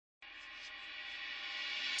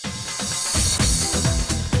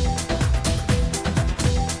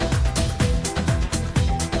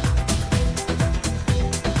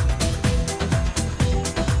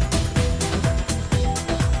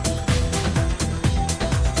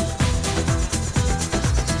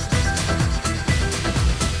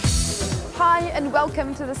and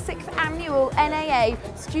welcome to the 6th Annual NAA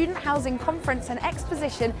Student Housing Conference and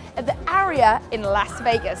Exposition at the Aria in Las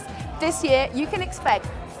Vegas. This year you can expect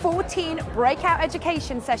 14 breakout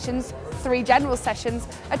education sessions, 3 general sessions,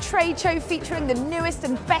 a trade show featuring the newest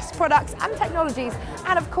and best products and technologies,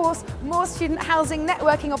 and of course more student housing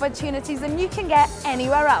networking opportunities than you can get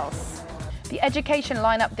anywhere else. The education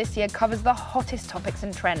lineup this year covers the hottest topics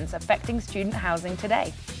and trends affecting student housing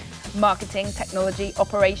today. Marketing, technology,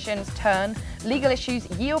 operations, turn, legal issues,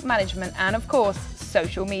 yield management, and of course,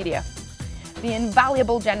 social media. The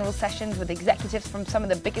invaluable general sessions with executives from some of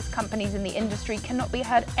the biggest companies in the industry cannot be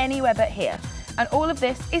heard anywhere but here, and all of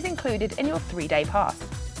this is included in your 3-day pass.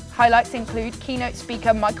 Highlights include keynote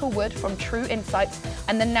speaker Michael Wood from True Insights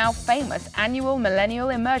and the now famous annual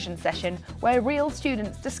Millennial Immersion session where real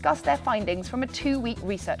students discuss their findings from a 2-week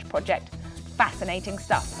research project. Fascinating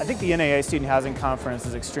stuff. I think the NAA Student Housing Conference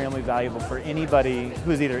is extremely valuable for anybody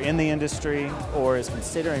who's either in the industry or is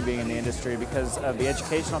considering being in the industry because of the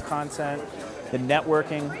educational content, the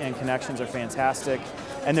networking and connections are fantastic,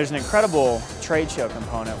 and there's an incredible trade show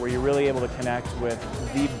component where you're really able to connect with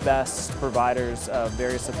the best providers of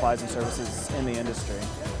various supplies and services in the industry.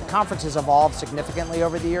 The conference has evolved significantly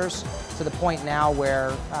over the years to the point now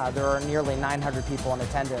where there are nearly 900 people in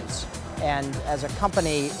attendance. And as a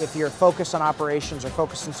company, if you're focused on operations or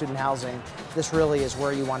focused on student housing, this really is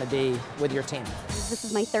where you want to be with your team. This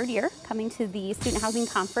is my 3rd year coming to the Student Housing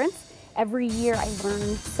Conference. Every year I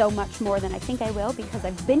learn so much more than I think I will because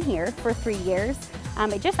I've been here for 3 years.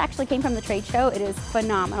 It just actually came from the trade show. It is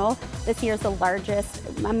phenomenal. This year is the largest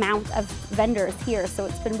amount of vendors here, so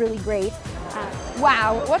it's been really great.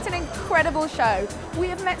 Wow, what an incredible show. We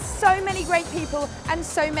have met so many great people and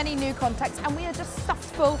so many new contacts, and we are just stuffed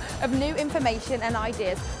full of new information and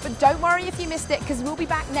ideas. But don't worry if you missed it, because we'll be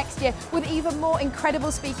back next year with even more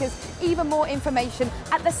incredible speakers, even more information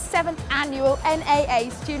at the 7th Annual NAA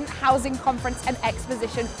Student Housing Conference and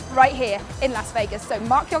Exposition right here in Las Vegas. So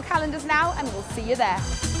mark your calendars now and we'll see you there.